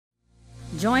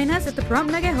Join us at the Pahrump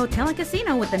Nugget Hotel and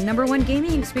Casino with the #1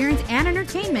 gaming experience and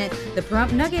entertainment. The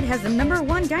Pahrump Nugget has the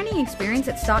 #1 dining experience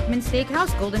at Stockman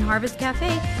Steakhouse, Golden Harvest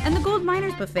Cafe, and the Gold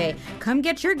Miners Buffet. Come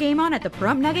get your game on at the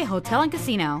Pahrump Nugget Hotel and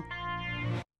Casino.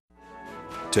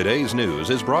 Today's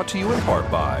news is brought to you in part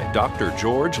by Dr.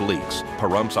 George Leeks,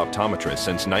 Pahrumps optometrist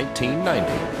since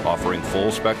 1990, offering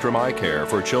full-spectrum eye care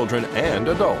for children and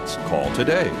adults. Call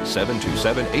today,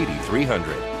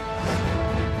 727-8300.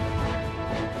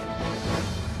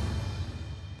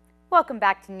 Welcome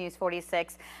back to News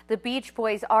 46. The Beach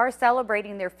Boys are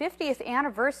celebrating their 50th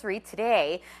anniversary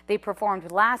today. They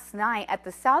performed last night at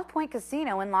the South Point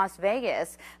Casino in Las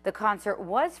Vegas. The concert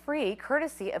was free,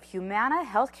 courtesy of Humana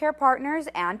Healthcare Partners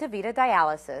and DaVita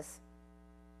Dialysis.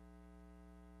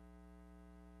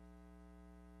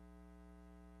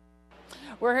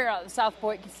 We're here at the South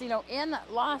Point Casino in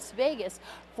Las Vegas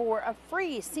for a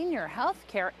free senior health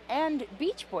care and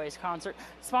Beach Boys concert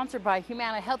sponsored by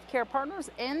Humana Healthcare Partners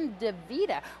and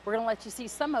DaVita. We're going to let you see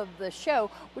some of the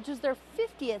show, which is their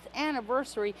 50th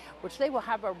anniversary, which they will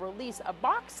have a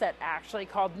box set actually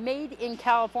called Made in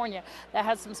California that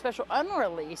has some special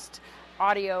unreleased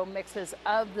audio mixes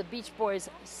of the Beach Boys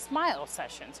Smile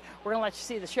Sessions. We're going to let you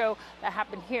see the show that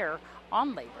happened here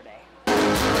on Labor Day.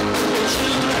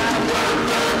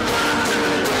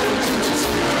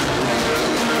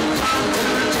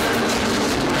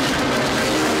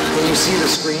 Can you see the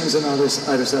screens on either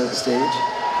side of the stage?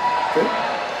 Good.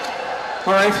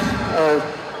 All right. A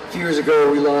few years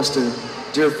ago, we lost a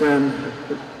dear friend,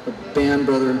 a band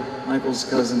brother, Michael's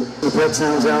cousin. The Pet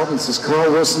Sounds album. This is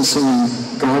Carl Wilson singing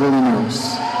 "God Only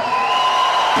Knows."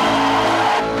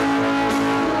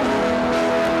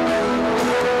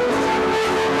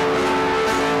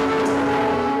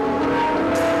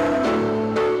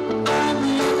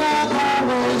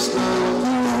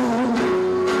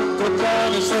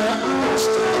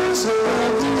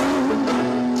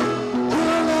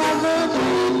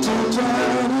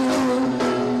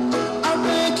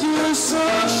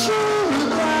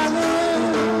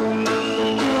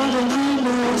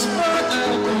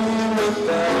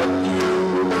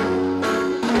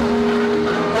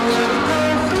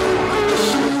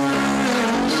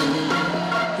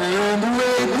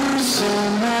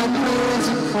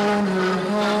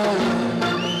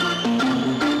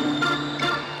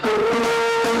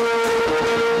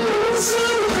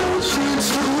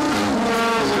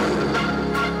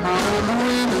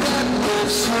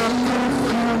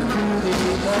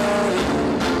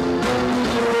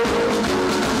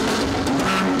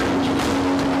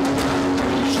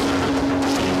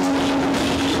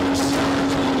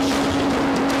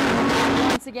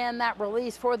 Again, that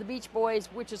release for the Beach Boys,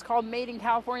 which is called Made in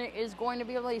California, is going to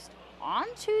be released on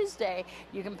Tuesday.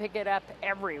 You can pick it up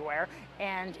everywhere,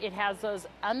 and it has those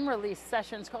unreleased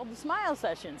sessions called the Smile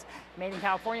Sessions. Made in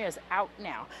California is out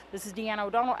now. This is Deanna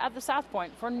O'Donnell at the South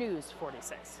Point for News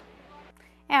 46.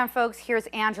 And folks, here's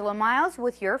Angela Miles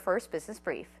with your first business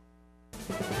brief.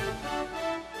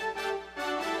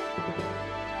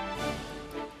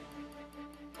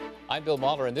 I'm Bill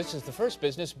Mahler, and this is the first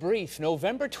business brief.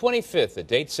 November 25th, a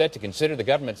date set to consider the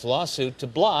government's lawsuit to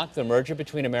block the merger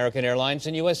between American Airlines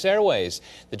and U.S. Airways.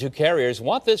 The two carriers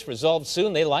want this resolved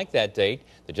soon. They like that date.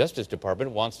 The Justice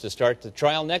Department wants to start the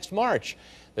trial next March.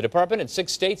 The department and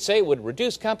 6 states say it would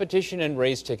reduce competition and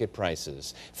raise ticket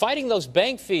prices. Fighting those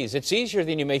bank fees, it's easier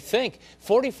than you may think.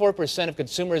 44% of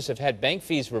consumers have had bank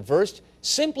fees reversed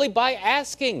simply by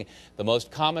asking. The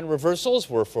most common reversals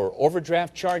were for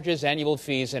overdraft charges, annual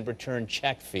fees, and return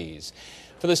check fees.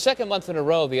 For the second month in a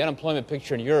row, the unemployment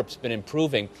picture in Europe has been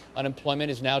improving.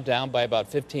 Unemployment is now down by about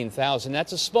 15,000.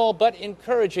 That's a small but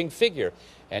encouraging figure.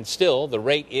 And still, the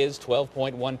rate is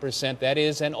 12.1%. That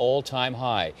is an all-time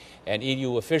high. And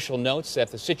EU official notes that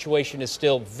the situation is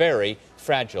still very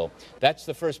fragile. That's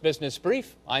the first business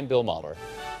brief. I'm Bill Mahler.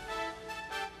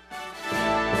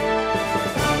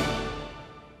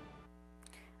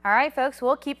 All right, folks,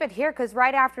 we'll keep it here because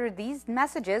right after these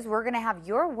messages, we're going to have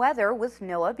your weather with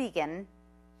Noah Beacon.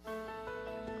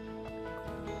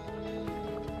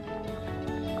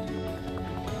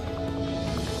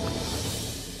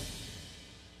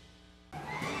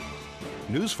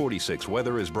 News 46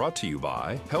 weather is brought to you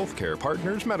by Healthcare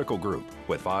Partners Medical Group,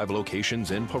 with 5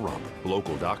 locations in Pahrump.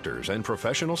 Local doctors and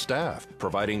professional staff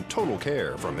providing total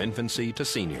care from infancy to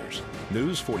seniors.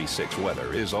 News 46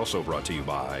 weather is also brought to you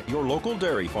by your local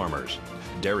dairy farmers.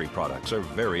 Dairy products are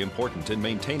very important in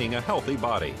maintaining a healthy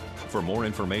body. For more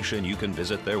information, you can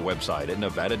visit their website at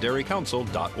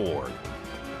nevadadairycouncil.org.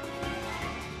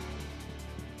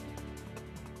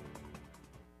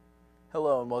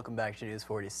 Hello and welcome back to News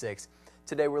 46.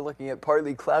 Today we're looking at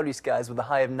partly cloudy skies with a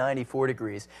high of 94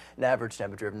 degrees, an average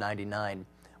temperature of 99.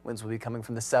 Winds will be coming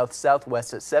from the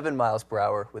south-southwest at 7 miles per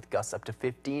hour with gusts up to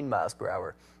 15 miles per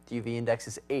hour. The UV index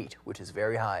is 8, which is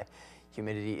very high.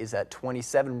 Humidity is at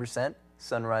 27%.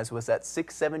 Sunrise was at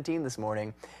 6:17 this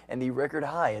morning, and the record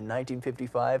high in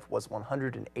 1955 was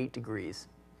 108 degrees.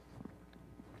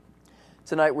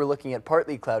 Tonight we're looking at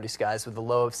partly cloudy skies with a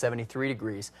low of 73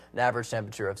 degrees, an average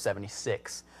temperature of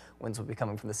 76. Winds will be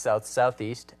coming from the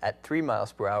south-southeast at 3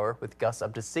 miles per hour with gusts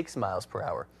up to 6 miles per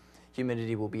hour.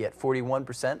 Humidity will be at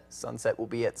 41%, sunset will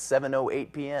be at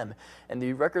 7:08 p.m., and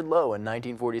the record low in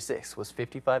 1946 was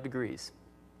 55 degrees.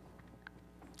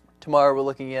 Tomorrow we're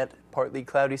looking at partly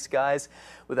cloudy skies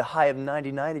with a high of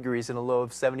 99 degrees and a low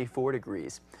of 74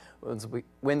 degrees.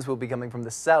 Winds will be coming from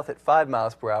the south at 5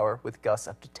 miles per hour with gusts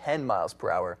up to 10 miles per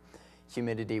hour.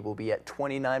 Humidity will be at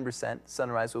 29%,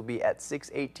 sunrise will be at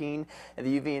 6:18, and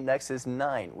the UV index is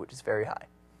 9, which is very high.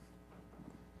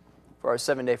 For our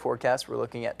 7-day forecast, we're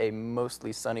looking at a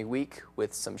mostly sunny week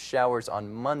with some showers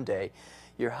on Monday.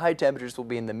 Your high temperatures will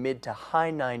be in the mid to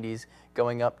high 90s,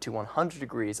 going up to 100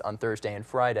 degrees on Thursday and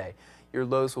Friday. Your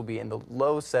lows will be in the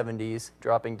low 70s,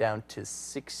 dropping down to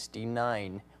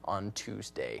 69 on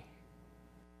Tuesday.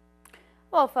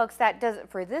 Well, folks, that does it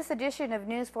for this edition of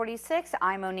News 46.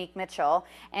 I'm Monique Mitchell.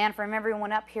 And from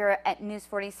everyone up here at News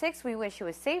 46, we wish you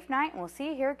a safe night, and we'll see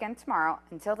you here again tomorrow.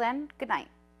 Until then, good night.